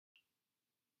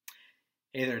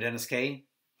Hey there, Dennis Caye,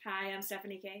 Hi, I'm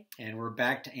Stephanie Caye. and we're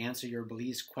back to answer your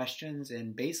Belize questions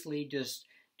and basically just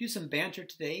do some banter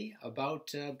today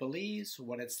about Belize,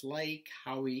 what it's like,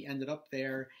 how we ended up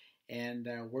there, and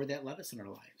where that led us in our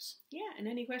lives. Yeah, and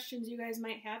any questions you guys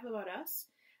might have about us.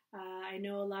 I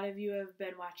know a lot of you have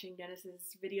been watching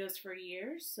Dennis's videos for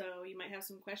years, so you might have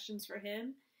some questions for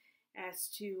him as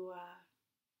to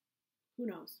who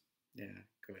knows. Yeah,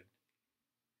 good.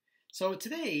 So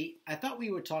today, I thought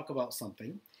we would talk about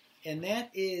something, and that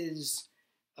is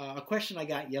a question I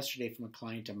got yesterday from a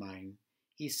client of mine.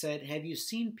 He said, have you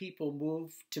seen people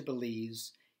move to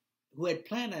Belize who had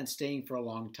planned on staying for a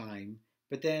long time,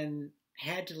 but then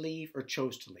had to leave or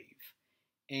chose to leave?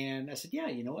 And I said, yeah,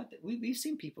 you know what? We've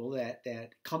seen people that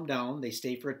come down, they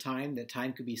stay for a time. That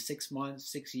time could be 6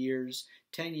 months, 6 years,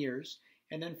 10 years.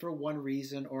 And then for one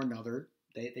reason or another,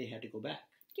 they had to go back,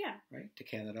 Yeah. right, to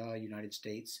Canada, United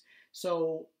States.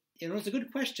 So, it's a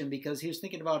good question because he was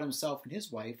thinking about himself and his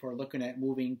wife who are looking at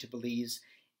moving to Belize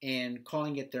and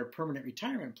calling it their permanent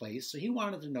retirement place. So he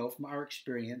wanted to know from our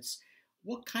experience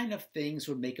what kind of things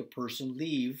would make a person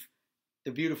leave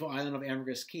the beautiful island of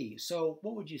Ambergris Caye. So,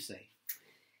 what would you say?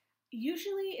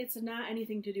 Usually it's not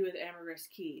anything to do with Ambergris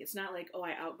Caye. It's not like, oh,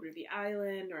 I outgrew the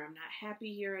island, or I'm not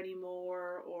happy here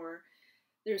anymore, or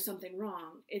there's something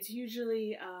wrong. It's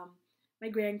usually my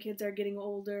grandkids are getting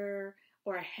older,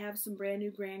 or I have some brand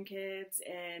new grandkids,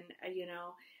 and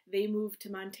they moved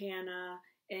to Montana,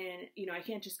 and I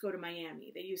can't just go to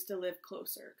Miami. They used to live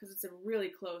closer because it's a really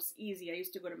close, easy. I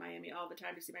used to go to Miami all the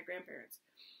time to see my grandparents,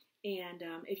 and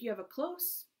if you have a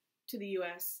close to the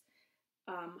U.S.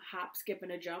 Hop, skip,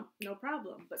 and a jump, no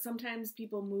problem. But sometimes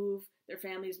people move, their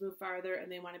families move farther,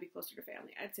 and they want to be closer to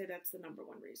family. I'd say that's the number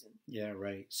one reason. Yeah,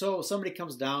 right. So somebody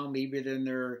comes down, maybe they're in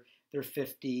their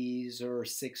 50s or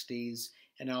 60s,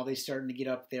 and now they're starting to get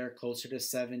up there closer to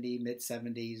 70, mid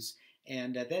 70s.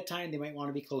 And at that time, they might want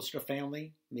to be closer to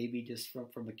family, maybe just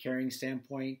from a caring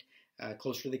standpoint,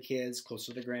 closer to the kids,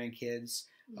 closer to the grandkids,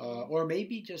 or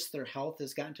maybe just their health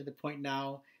has gotten to the point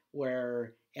now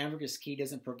where Ambergris Caye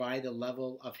doesn't provide the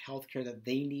level of health care that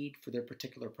they need for their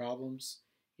particular problems,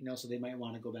 so they might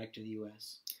want to go back to the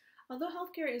U.S. Although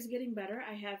healthcare is getting better,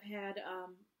 I have had,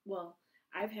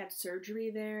 I've had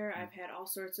surgery there. I've had all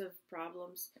sorts of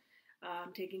problems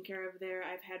taken care of there.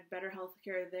 I've had better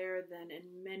healthcare there than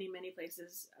in many, many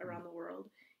places around the world.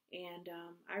 And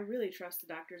I really trust the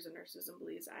doctors and nurses in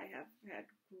Belize. I have had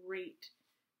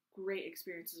great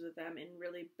experiences with them in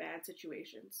really bad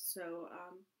situations. So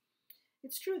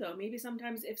it's true, though. Maybe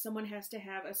sometimes if someone has to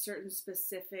have a certain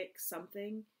specific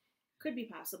something, could be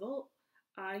possible.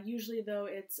 Usually, though,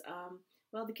 it's,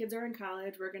 the kids are in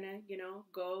college. We're going to,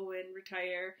 go and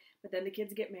retire. But then the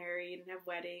kids get married and have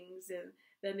weddings. And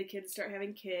then the kids start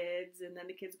having kids. And then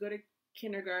the kids go to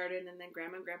kindergarten. And then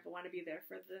grandma and grandpa want to be there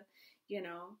for the,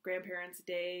 grandparents'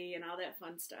 day and all that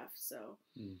fun stuff. So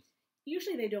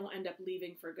usually they don't end up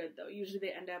leaving for good, though. Usually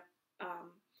they end up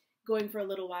going for a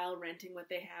little while, renting what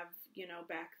they have,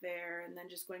 back there, and then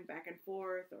just going back and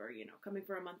forth, or, coming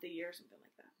for a month, a year, something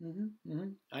like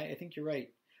that. I think you're right.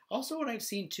 Also, what I've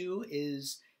seen, too,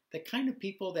 is the kind of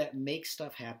people that make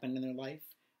stuff happen in their life.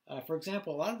 For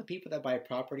example, a lot of the people that buy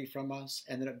property from us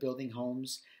ended up building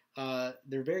homes.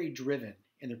 They're very driven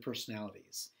in their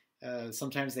personalities.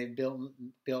 Sometimes they've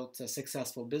built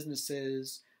successful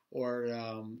businesses, or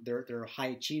they're high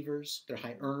achievers. They're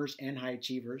high earners and high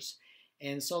achievers.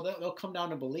 And so they'll come down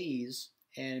to Belize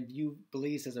and view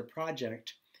Belize as a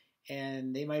project,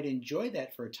 and they might enjoy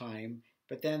that for a time,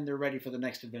 but then they're ready for the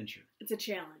next adventure. It's a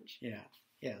challenge.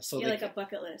 Yeah. So like a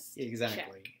bucket list.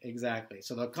 Exactly.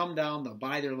 So they'll come down, they'll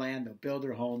buy their land, they'll build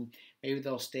their home. Maybe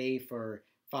they'll stay for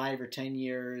 5 or 10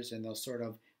 years, and they'll sort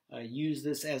of use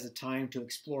this as a time to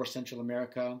explore Central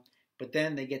America. But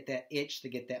then they get that itch, they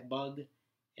get that bug,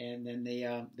 and then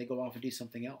they go off and do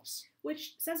something else.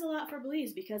 Which says a lot for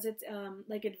Belize because it's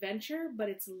like adventure, but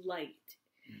it's light.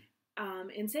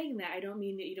 In saying that, I don't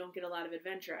mean that you don't get a lot of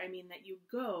adventure. I mean that you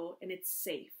go and it's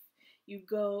safe. You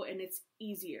go and it's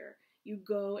easier. You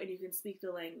go and you can speak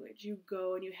the language. You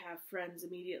go and you have friends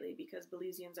immediately because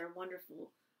Belizeans are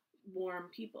wonderful, warm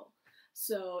people.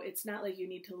 So it's not like you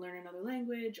need to learn another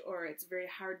language or it's very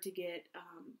hard to get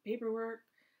paperwork,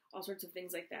 all sorts of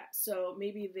things like that. So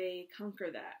maybe they conquer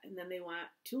that and then they want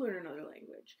to learn another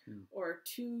language or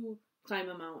to climb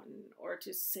a mountain or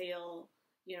to sail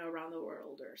around the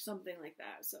world or something like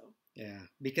that. So yeah,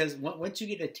 because once you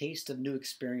get a taste of new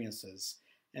experiences,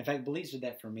 in fact, Belize did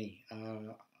that for me.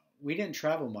 We didn't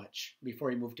travel much before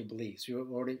we moved to Belize.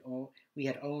 We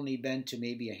had only been to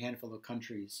maybe a handful of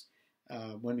countries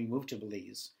when we moved to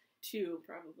Belize. 2,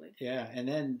 probably. Yeah, and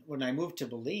then when I moved to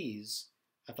Belize,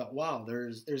 I thought, wow,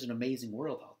 there's an amazing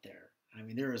world out there. I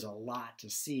mean, there is a lot to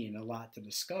see and a lot to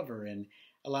discover and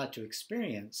a lot to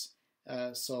experience.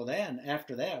 So then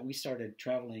after that, we started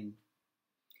traveling.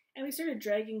 And we started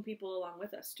dragging people along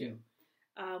with us too.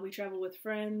 We travel with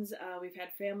friends. We've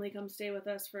had family come stay with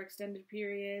us for extended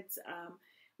periods.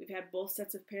 We've had both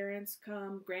sets of parents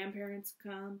come, grandparents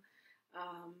come.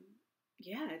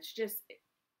 Yeah, it's just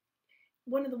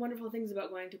one of the wonderful things about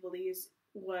going to Belize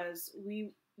was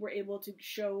we were able to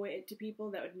show it to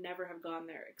people that would never have gone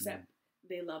there, except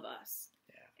they love us.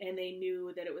 Yeah. And they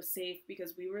knew that it was safe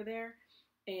because we were there.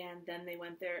 And then they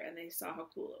went there and they saw how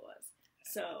cool it was.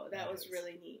 So that was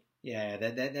really neat. Yeah,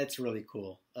 that's really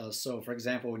cool. So, for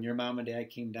example, when your mom and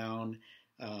dad came down,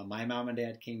 my mom and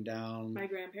dad came down. My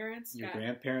grandparents. Your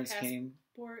grandparents came.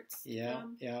 Yeah,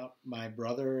 yeah. My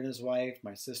brother and his wife,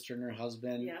 my sister and her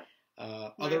husband. Yeah.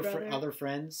 Other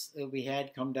friends that we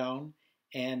had come down,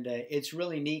 and it's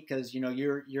really neat because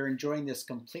you're enjoying this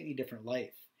completely different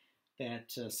life.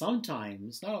 That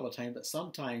sometimes, not all the time, but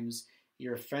sometimes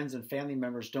your friends and family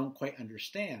members don't quite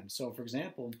understand. So, for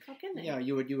example, how can they?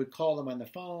 You would call them on the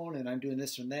phone, and I'm doing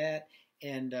this and that,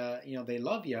 and they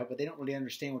love you, but they don't really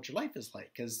understand what your life is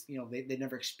like because they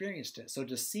never experienced it. So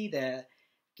to see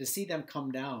them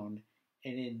come down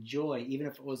and enjoy, even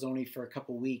if it was only for a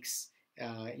couple weeks,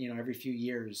 every few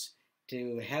years,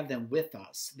 to have them with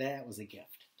us, that was a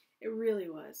gift. It really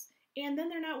was. And then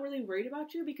they're not really worried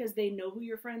about you because they know who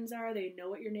your friends are. They know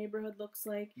what your neighborhood looks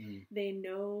like. They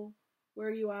know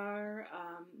where you are.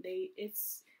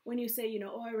 It's when you say,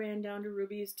 I ran down to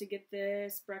Ruby's to get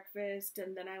this breakfast,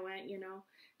 and then I went,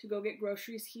 to go get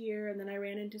groceries here, and then I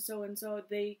ran into so-and-so.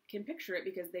 They can picture it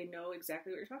because they know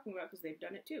exactly what you're talking about because they've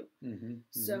done it too.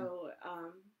 So,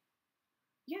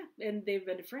 yeah, and they've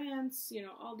been to France,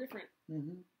 all different.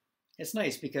 It's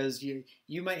nice because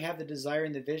you might have the desire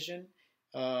and the vision.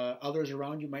 Others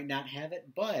around you might not have it,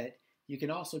 but you can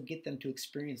also get them to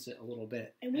experience it a little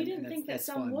bit. And we didn't think that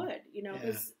some would,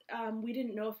 because we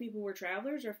didn't know if people were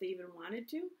travelers or if they even wanted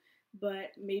to,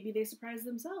 but maybe they surprised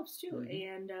themselves too.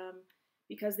 And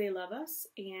because they love us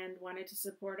and wanted to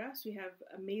support us, we have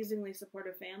amazingly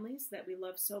supportive families that we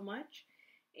love so much.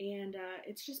 And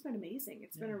it's just been amazing.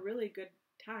 It's been a really good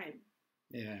time.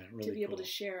 Yeah, really to be able to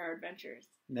share our adventures.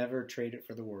 Never trade it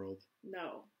for the world.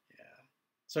 No. Yeah.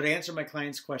 So to answer my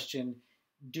client's question,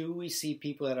 do we see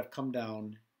people that have come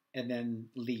down and then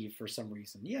leave for some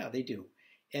reason? Yeah, they do.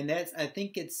 And I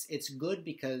think it's good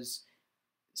because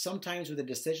sometimes with a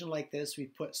decision like this, we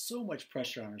put so much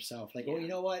pressure on ourselves. Like, oh, you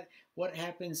know what? What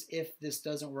happens if this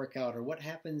doesn't work out? Or what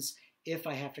happens if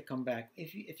I have to come back?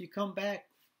 If you come back,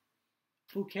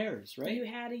 who cares, right? You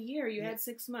had a year. You had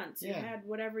 6 months. You had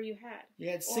whatever you had. You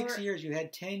had 6 years. You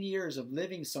had 10 years of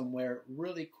living somewhere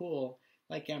really cool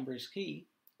like Ambergris Caye.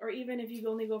 Or even if you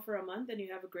only go for a month and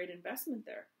you have a great investment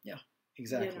there. Yeah,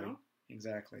 exactly.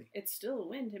 Exactly. It's still a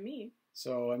win to me.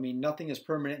 So, I mean, nothing is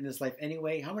permanent in this life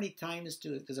anyway. How many times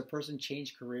does a person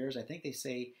change careers? I think they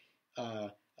say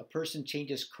a person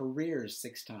changes careers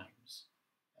 6 times.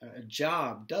 A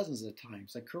job dozens of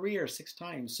times. A career 6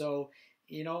 times. So,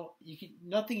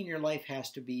 nothing in your life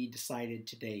has to be decided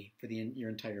today for your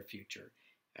entire future.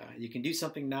 You can do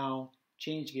something now,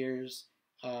 change gears,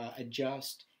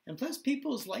 adjust. And plus,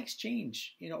 people's likes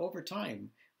change, over time.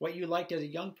 What you liked as a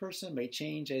young person may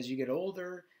change as you get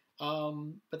older,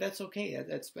 but that's okay.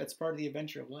 That's part of the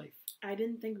adventure of life. I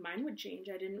didn't think mine would change.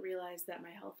 I didn't realize that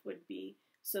my health would be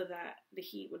so that the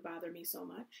heat would bother me so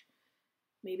much.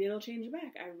 Maybe it'll change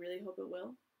back. I really hope it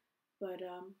will. But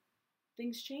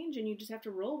things change, and you just have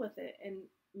to roll with it and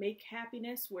make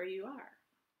happiness where you are.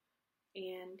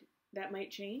 And that might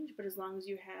change, but as long as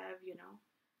you have,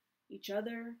 each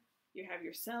other, you have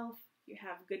yourself, you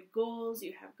have good goals,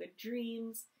 you have good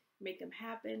dreams, make them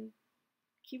happen,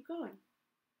 keep going.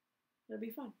 It'll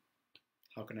be fun.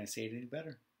 How can I say it any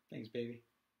better? Thanks, baby.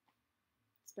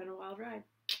 It's been a wild ride.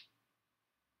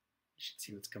 You should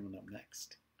see what's coming up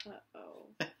next. Uh-oh.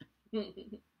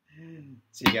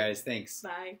 See you guys. Thanks.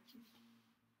 Bye.